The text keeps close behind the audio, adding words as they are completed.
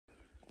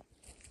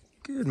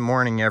Good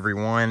morning,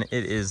 everyone.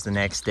 It is the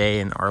next day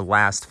and our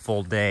last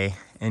full day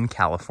in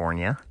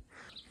California.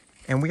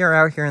 And we are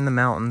out here in the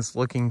mountains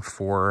looking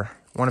for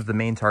one of the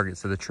main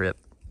targets of the trip,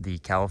 the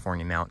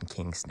California mountain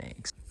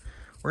kingsnakes.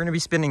 We're going to be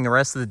spending the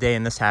rest of the day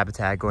in this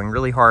habitat, going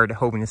really hard,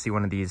 hoping to see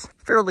one of these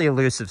fairly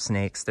elusive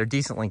snakes. They're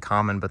decently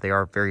common, but they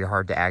are very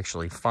hard to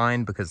actually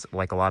find because,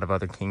 like a lot of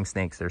other king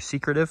snakes, they're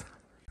secretive.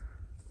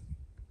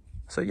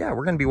 So yeah,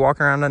 we're going to be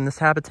walking around in this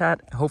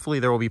habitat. Hopefully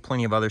there will be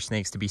plenty of other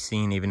snakes to be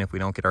seen, even if we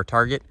don't get our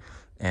target.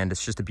 And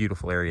it's just a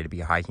beautiful area to be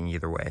hiking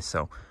either way.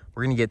 So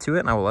we're going to get to it,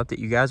 and I will update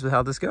you guys with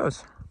how this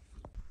goes.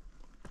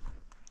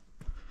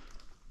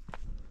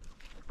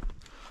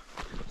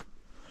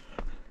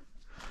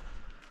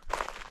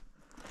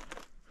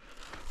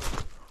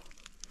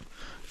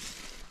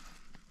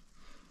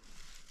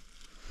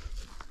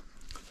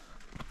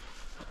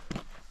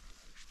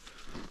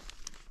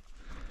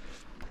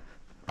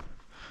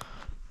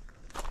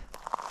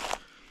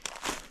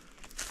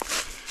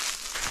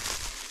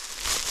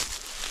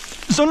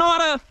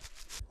 Sonata!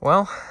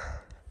 Well,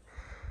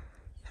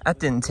 that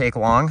didn't take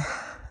long.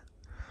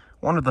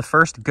 One of the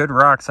first good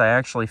rocks I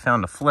actually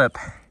found to flip,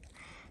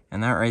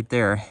 and that right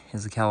there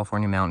is the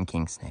California mountain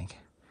kingsnake.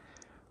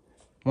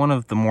 One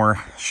of the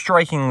more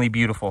strikingly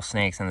beautiful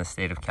snakes in the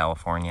state of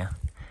California.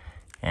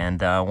 And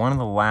one of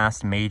the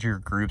last major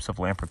groups of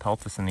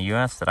Lampripeltis in the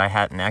US that I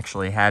hadn't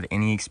actually had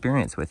any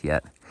experience with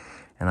yet.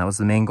 And that was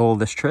the main goal of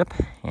this trip.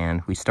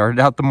 And we started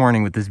out the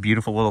morning with this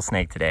beautiful little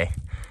snake today.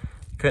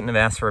 Couldn't have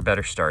asked for a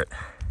better start.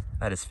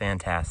 That is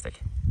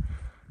fantastic.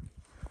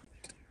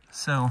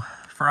 So,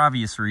 for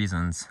obvious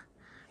reasons,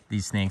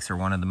 these snakes are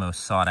one of the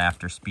most sought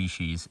after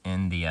species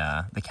in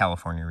the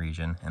California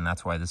region, and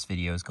that's why this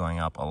video is going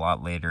up a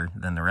lot later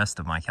than the rest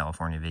of my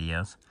California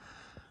videos,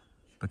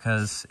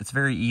 because it's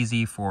very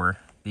easy for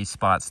these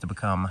spots to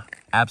become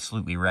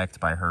absolutely wrecked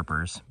by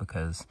herpers,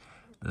 because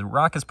the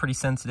rock is pretty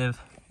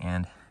sensitive,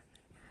 and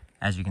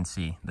as you can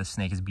see, this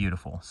snake is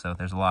beautiful. So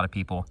there's a lot of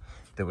people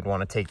that would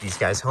want to take these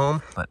guys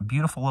home, but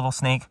beautiful little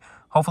snake.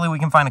 Hopefully we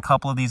can find a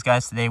couple of these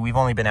guys today. We've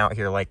only been out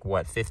here like,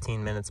 what,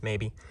 15 minutes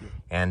maybe?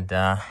 And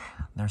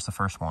there's the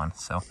first one.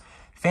 So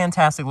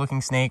fantastic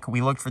looking snake.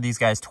 We looked for these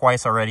guys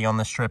twice already on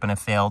this trip and have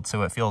failed,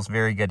 so it feels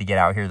very good to get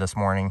out here this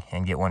morning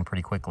and get one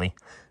pretty quickly.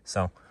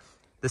 So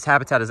this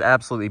habitat is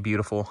absolutely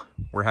beautiful.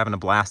 We're having a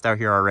blast out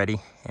here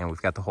already, and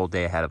we've got the whole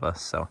day ahead of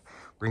us. So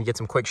we're gonna get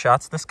some quick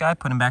shots of this guy,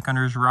 put him back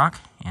under his rock,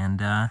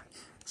 and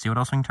see what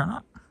else we can turn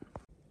up.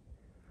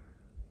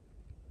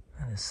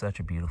 That is such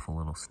a beautiful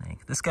little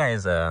snake. This guy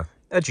is a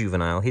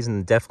juvenile. He's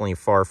definitely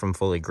far from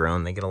fully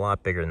grown. They get a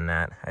lot bigger than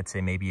that. I'd say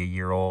maybe a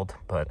year old,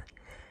 but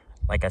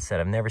like I said,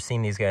 I've never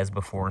seen these guys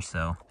before,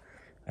 so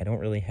I don't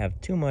really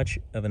have too much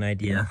of an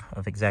idea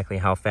of exactly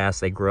how fast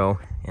they grow.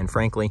 And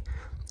frankly,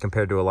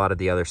 compared to a lot of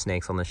the other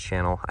snakes on this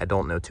channel, I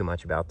don't know too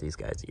much about these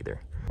guys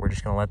either. We're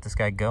just gonna let this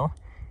guy go.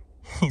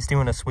 He's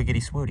doing a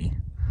swiggity swooty.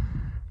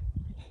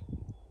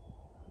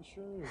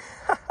 Sure.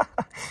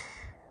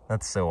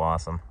 That's so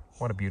awesome.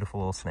 What a beautiful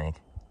little snake.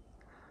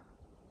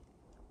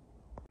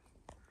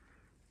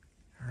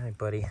 All right,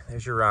 buddy,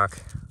 there's your rock.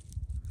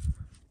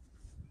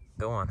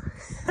 Go on.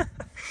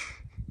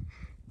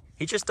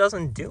 He just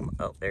doesn't do...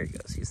 Oh, there he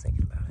goes. He's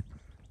thinking about it.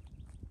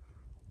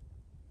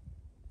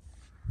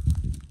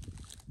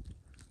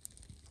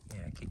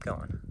 Yeah, keep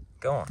going.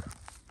 Go on.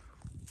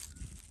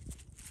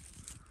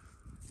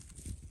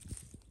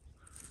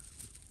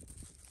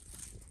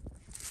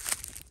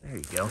 There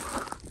you go.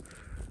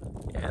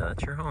 Yeah,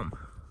 that's your home.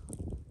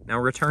 Now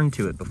return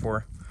to it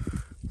before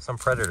some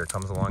predator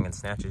comes along and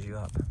snatches you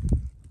up.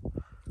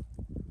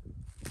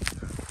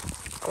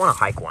 I want to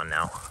hike one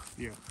now.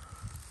 Yeah.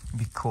 It'd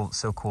be cool,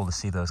 so cool to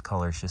see those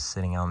colors just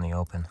sitting out in the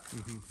open.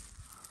 Mm-hmm.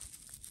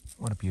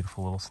 What a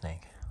beautiful little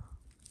snake.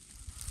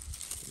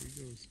 There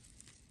he goes.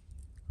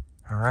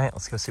 All right,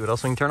 let's go see what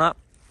else we can turn up.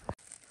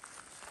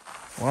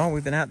 Well,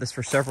 we've been at this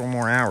for several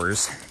more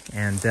hours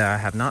and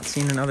have not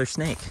seen another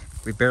snake.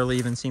 We've barely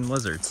even seen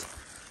lizards.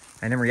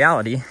 And in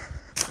reality,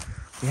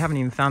 we haven't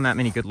even found that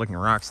many good looking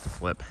rocks to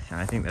flip,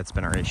 and I think that's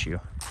been our issue.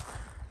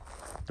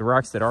 The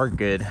rocks that are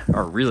good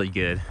are really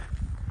good.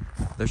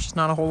 There's just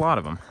not a whole lot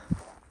of them.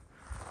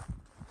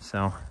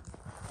 So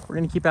we're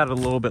gonna keep at it a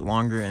little bit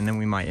longer, and then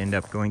we might end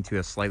up going to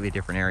a slightly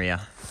different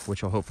area,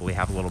 which will hopefully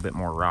have a little bit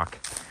more rock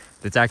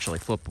that's actually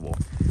flippable.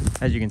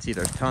 As you can see,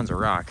 there's tons of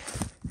rock.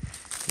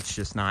 It's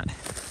just not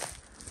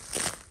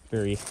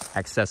very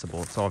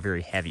accessible. It's all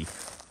very heavy.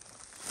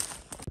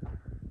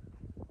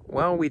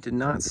 Well, we did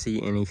not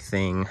see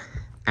anything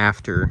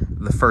after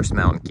the first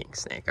mountain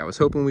kingsnake. I was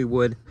hoping we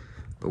would,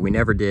 but we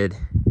never did.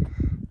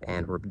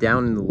 And we're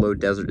down in the low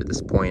desert at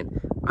this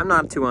point. I'm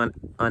not too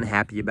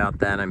unhappy about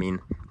that. I mean,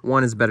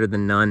 one is better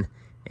than none,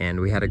 and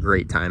we had a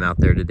great time out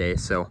there today.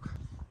 So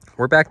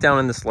we're back down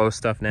in the slow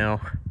stuff now.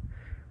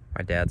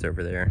 My dad's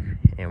over there,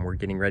 and we're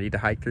getting ready to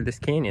hike through this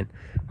canyon.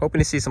 Hoping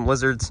to see some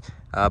lizards,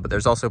 but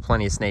there's also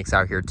plenty of snakes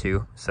out here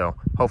too. So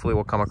hopefully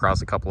we'll come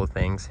across a couple of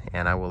things,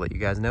 and I will let you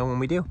guys know when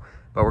we do.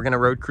 But we're gonna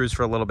road cruise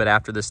for a little bit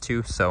after this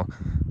too. So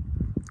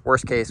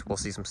worst case, we'll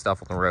see some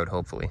stuff on the road,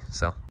 hopefully.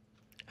 So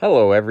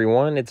Hello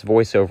everyone, it's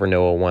VoiceOver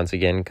Noah once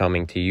again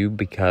coming to you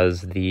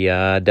because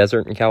the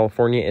desert in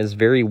California is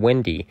very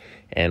windy,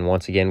 and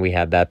once again we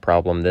had that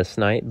problem this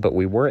night, but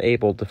we were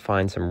able to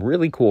find some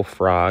really cool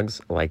frogs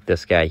like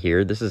this guy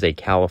here. This is a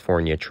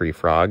California tree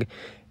frog,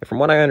 and from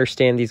what I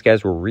understand, these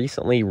guys were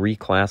recently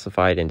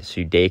reclassified into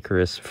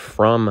Pseudacarus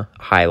from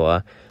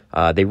Hyla.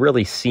 They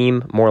really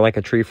seem more like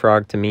a tree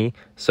frog to me,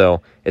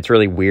 so it's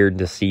really weird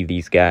to see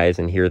these guys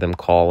and hear them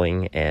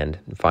calling and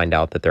find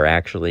out that they're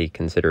actually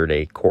considered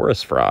a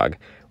chorus frog,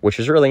 which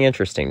is really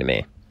interesting to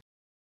me.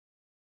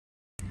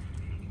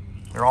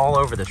 They're all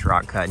over this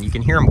rock cut, and you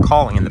can hear them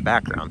calling in the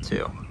background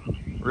too.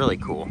 Really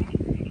cool.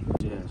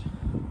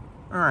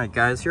 Alright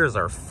guys, here's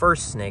our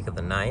first snake of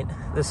the night.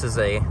 This is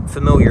a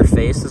familiar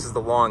face. This is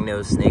the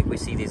long-nosed snake. We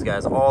see these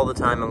guys all the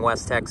time in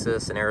West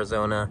Texas and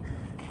Arizona,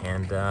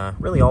 and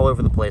really all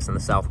over the place in the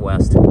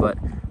Southwest. But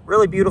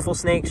really beautiful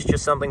snakes,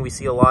 just something we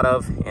see a lot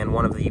of, and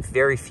one of the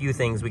very few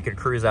things we could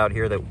cruise out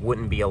here that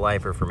wouldn't be a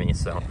lifer for me.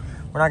 So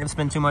we're not going to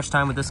spend too much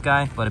time with this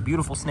guy, but a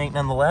beautiful snake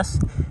nonetheless.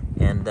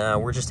 And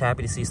we're just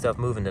happy to see stuff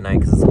moving tonight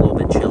because it's a little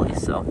bit chilly.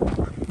 So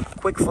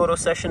quick photo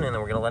session, and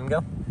then we're going to let him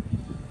go.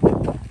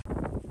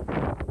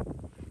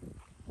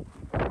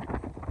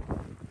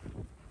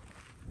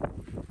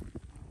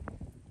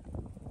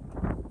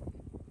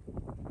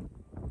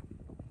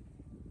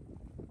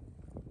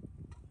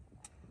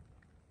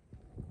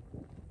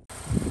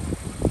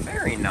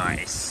 Very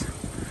nice.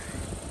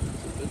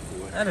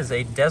 That is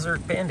a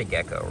desert banded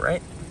gecko,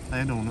 right?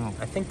 I don't know.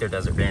 I think they're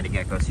desert banded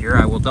geckos here.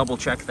 I will double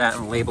check that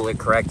and label it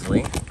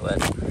correctly,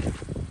 but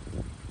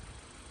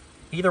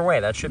either way,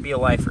 that should be a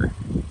lifer.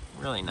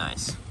 Really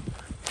nice.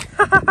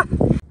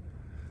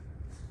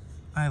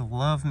 I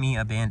love me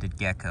a banded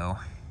gecko,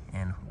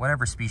 and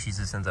whatever species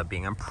this ends up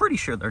being, I'm pretty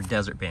sure they're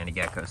desert banded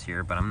geckos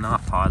here, but I'm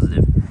not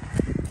positive.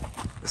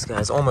 This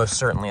guy's almost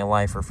certainly a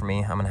lifer for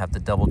me. I'm gonna have to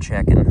double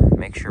check and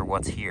make sure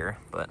what's here,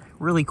 but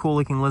really cool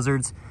looking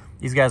lizards.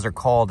 These guys are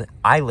called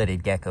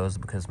eyelided geckos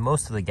because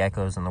most of the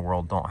geckos in the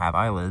world don't have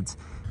eyelids.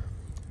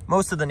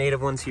 Most of the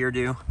native ones here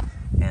do,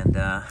 and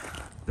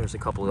there's a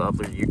couple of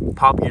other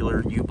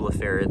popular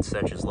eublepharid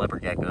such as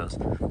leopard geckos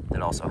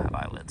that also have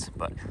eyelids.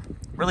 But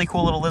really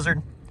cool little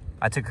lizard.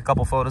 I took a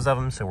couple photos of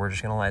him, so we're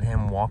just gonna let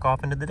him walk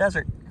off into the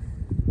desert.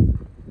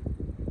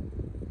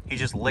 He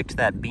just licked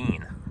that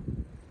bean.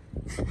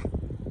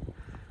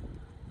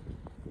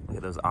 Look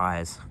at those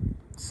eyes.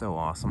 So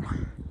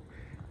awesome.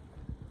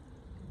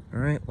 All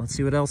right, let's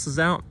see what else is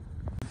out.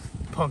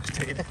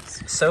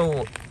 Potatoes.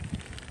 So,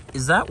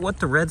 is that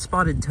what the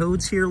red-spotted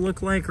toads here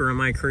look like, or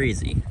am I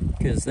crazy?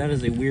 Because that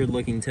is a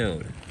weird-looking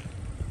toad.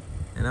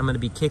 And I'm going to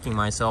be kicking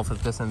myself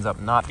if this ends up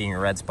not being a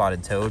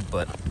red-spotted toad,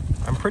 but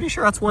I'm pretty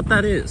sure that's what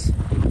that is.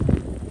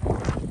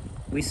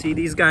 We see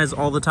these guys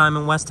all the time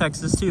in West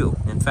Texas, too.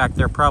 In fact,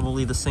 they're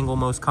probably the single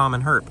most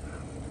common herp.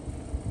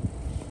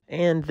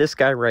 And this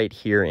guy right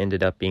here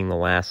ended up being the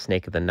last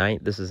snake of the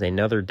night. This is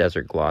another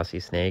desert glossy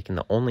snake, and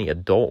the only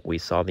adult we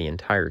saw the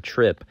entire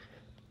trip.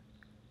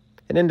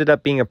 It ended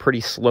up being a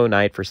pretty slow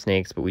night for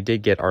snakes, but we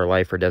did get our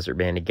lifer desert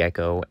banded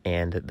gecko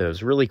and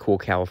those really cool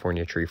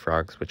California tree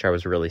frogs, which I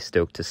was really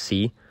stoked to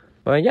see.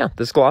 But yeah,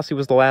 this glossy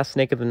was the last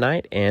snake of the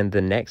night, and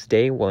the next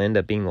day will end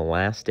up being the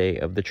last day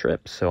of the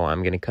trip. So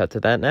I'm going to cut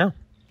to that now.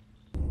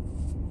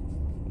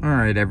 All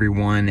right,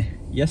 everyone.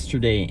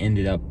 Yesterday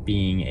ended up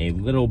being a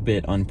little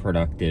bit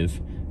unproductive,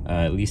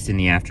 at least in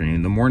the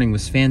afternoon. The morning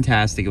was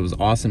fantastic. It was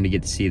awesome to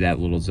get to see that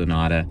little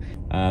Zonata.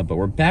 But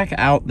we're back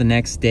out the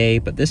next day,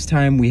 but this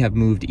time we have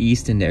moved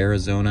east into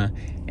Arizona,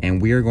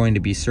 and we are going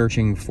to be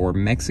searching for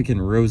Mexican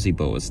rosy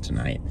boas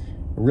tonight.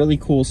 A really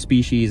cool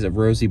species of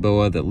rosy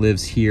boa that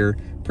lives here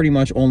pretty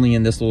much only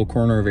in this little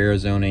corner of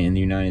Arizona in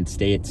the United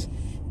States.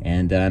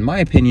 And in my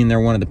opinion, they're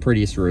one of the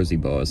prettiest rosy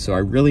boas. So I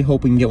really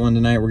hope we can get one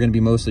tonight. We're going to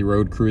be mostly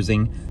road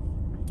cruising.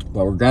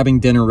 But we're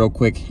grabbing dinner real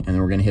quick, and then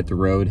we're going to hit the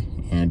road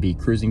and be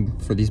cruising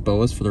for these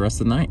boas for the rest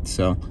of the night.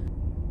 So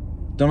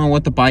don't know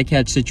what the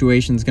bycatch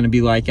situation is going to be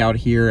like out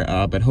here,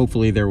 but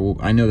hopefully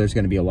I know there's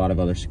going to be a lot of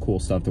other cool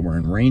stuff that we're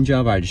in range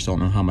of. I just don't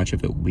know how much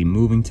of it will be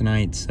moving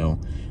tonight. So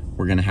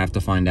we're going to have to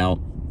find out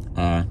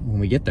when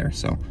we get there.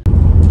 So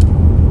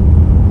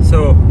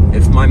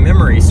if my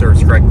memory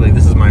serves correctly,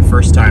 this is my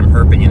first time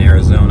herping in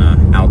Arizona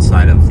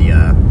outside of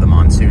the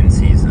monsoon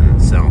season.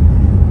 So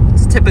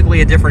it's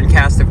typically a different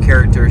cast of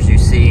characters you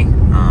see,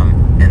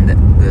 and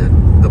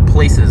the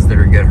places that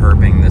are good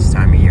herping this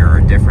time of year are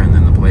different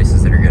than the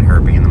places that are good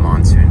herping in the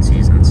monsoon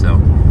season.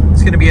 So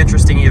it's going to be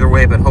interesting either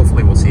way, but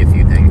hopefully we'll see a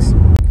few things.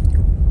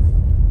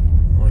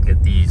 Look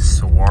at these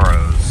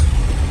saguaros.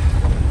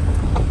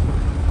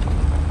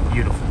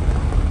 Beautiful.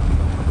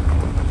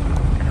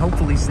 And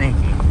hopefully snaky.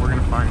 We're going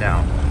to find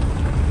out.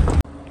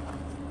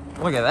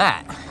 Look at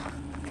that.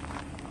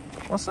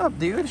 What's up,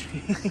 dude?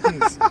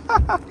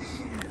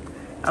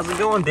 How's it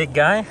going, big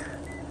guy?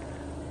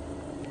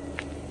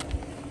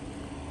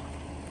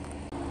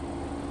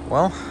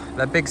 Well,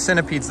 that big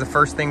centipede's the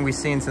first thing we've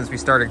seen since we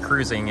started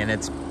cruising, and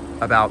it's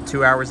about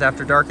 2 hours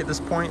after dark at this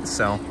point,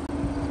 so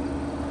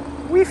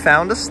we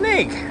found a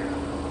snake.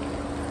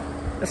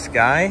 This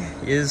guy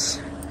is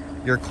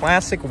Your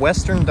classic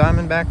western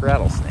diamondback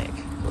rattlesnake.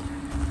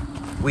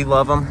 We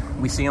love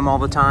them. We see them all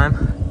the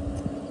time.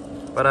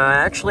 But I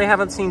actually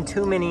haven't seen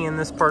too many in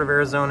this part of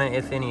Arizona,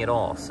 if any at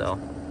all. So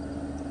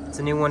it's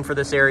a new one for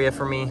this area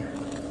for me.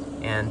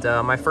 And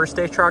my first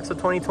day trocks of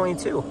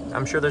 2022.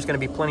 I'm sure there's going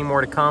to be plenty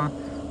more to come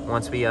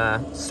once we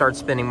start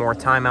spending more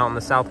time out in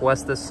the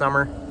Southwest this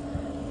summer.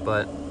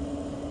 But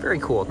very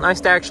cool.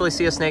 Nice to actually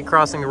see a snake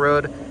crossing the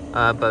road.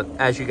 But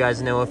as you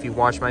guys know, if you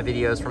watch my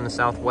videos from the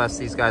Southwest,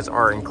 these guys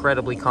are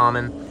incredibly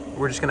common.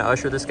 We're just going to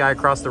usher this guy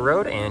across the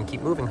road and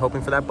keep moving,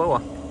 hoping for that boa.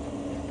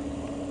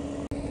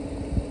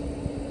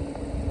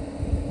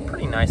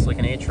 Pretty nice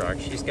looking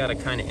atrox. She's got a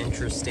kind of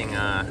interesting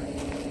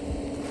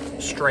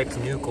striped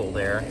nuchal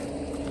there.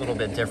 A little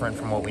bit different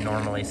from what we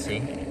normally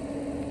see.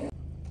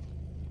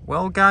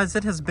 Well, guys,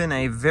 it has been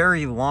a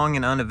very long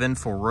and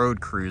uneventful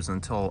road cruise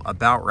until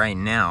about right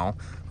now.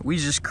 We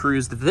just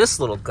cruised this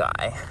little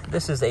guy.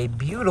 This is a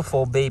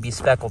beautiful baby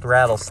speckled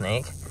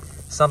rattlesnake.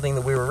 Something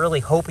that we were really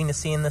hoping to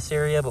see in this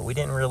area, but we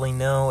didn't really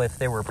know if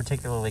they were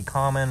particularly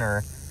common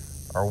or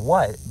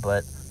what.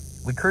 But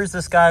we cruised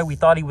this guy. We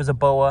thought he was a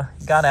boa.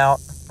 Got out.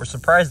 We're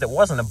surprised it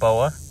wasn't a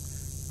boa.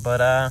 But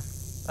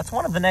that's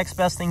one of the next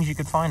best things you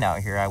could find out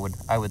here, I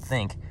would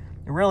think.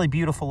 A really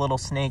beautiful little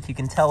snake. You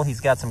can tell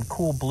he's got some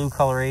cool blue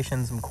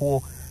coloration, some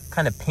cool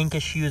kind of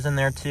pinkish hues in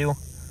there too.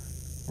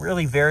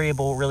 Really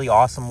variable, really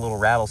awesome little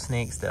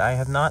rattlesnakes that I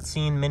have not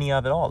seen many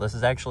of at all. This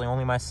is actually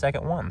only my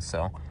second one,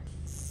 so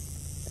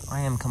I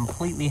am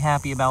completely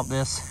happy about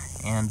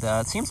this. And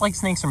it seems like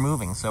snakes are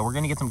moving, so we're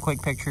gonna get some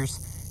quick pictures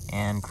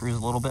and cruise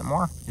a little bit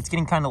more. It's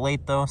getting kind of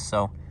late though,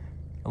 so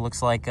it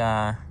looks like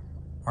our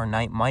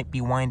night might be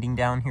winding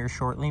down here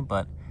shortly,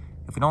 but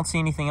if we don't see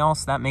anything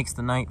else, that makes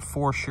the night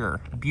for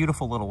sure. A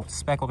beautiful little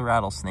speckled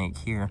rattlesnake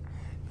here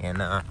in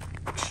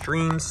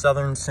extreme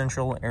southern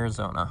central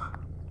Arizona.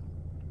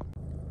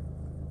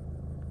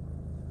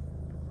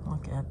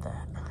 Look at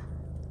that.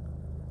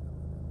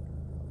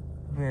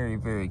 Very,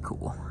 very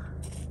cool.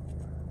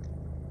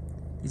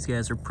 These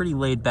guys are pretty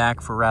laid back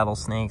for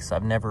rattlesnakes.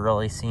 I've never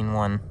really seen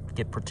one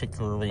get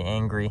particularly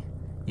angry,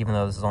 even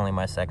though this is only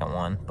my second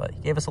one. But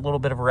he gave us a little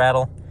bit of a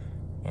rattle,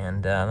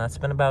 and that's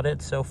been about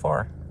it so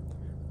far.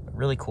 A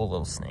really cool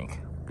little snake.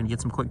 We're gonna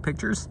get some quick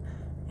pictures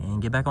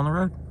and get back on the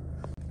road.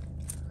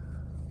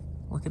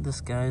 Look at this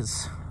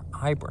guy's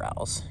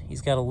eyebrows. He's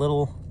got a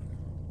little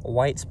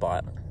white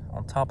spot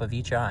on top of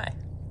each eye.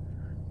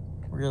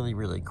 Really,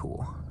 really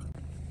cool.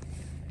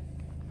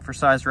 For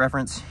size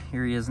reference,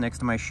 here he is next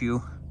to my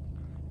shoe.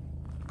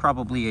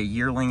 Probably a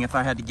yearling if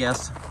I had to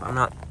guess. I'm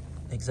not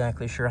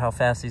exactly sure how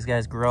fast these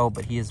guys grow,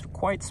 but he is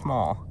quite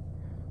small.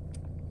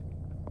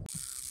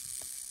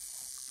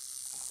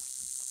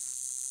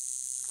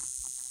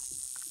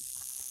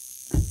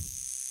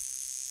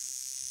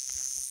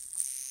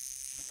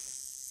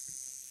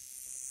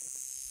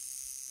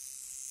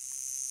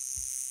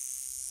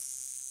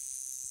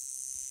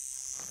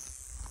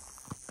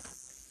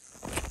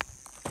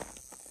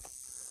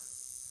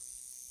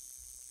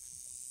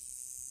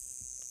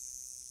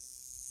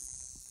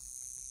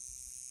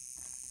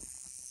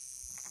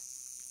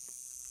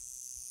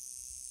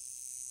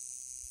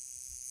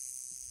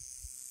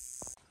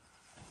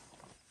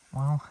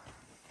 Well,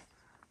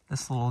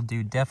 this little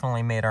dude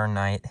definitely made our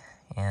night,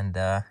 and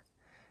it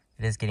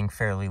is getting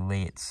fairly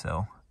late,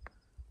 so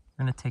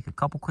we're going to take a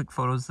couple quick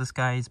photos of this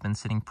guy. He's been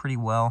sitting pretty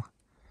well,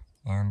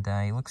 and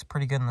he looks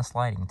pretty good in this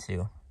lighting,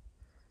 too.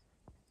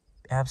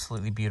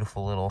 Absolutely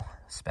beautiful little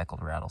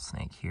speckled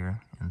rattlesnake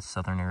here in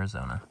southern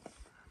Arizona.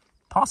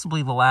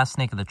 Possibly the last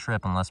snake of the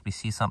trip, unless we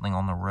see something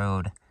on the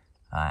road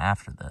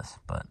after this,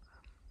 but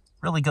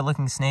really good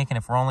looking snake, and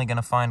if we're only going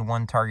to find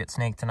one target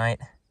snake tonight,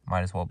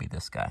 might as well be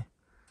this guy.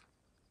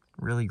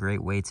 Really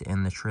great way to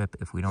end the trip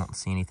if we don't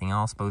see anything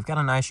else. But we've got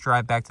a nice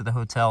drive back to the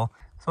hotel,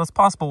 so it's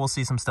possible we'll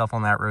see some stuff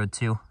on that road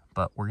too.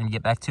 But we're going to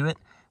get back to it,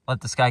 let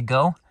this guy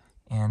go,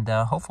 and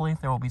hopefully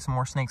there will be some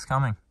more snakes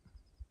coming.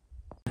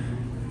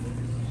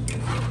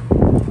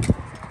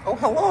 Oh,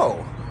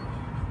 hello.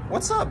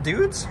 What's up,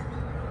 dudes?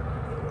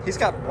 He's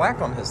got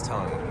black on his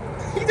tongue.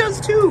 He does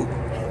too.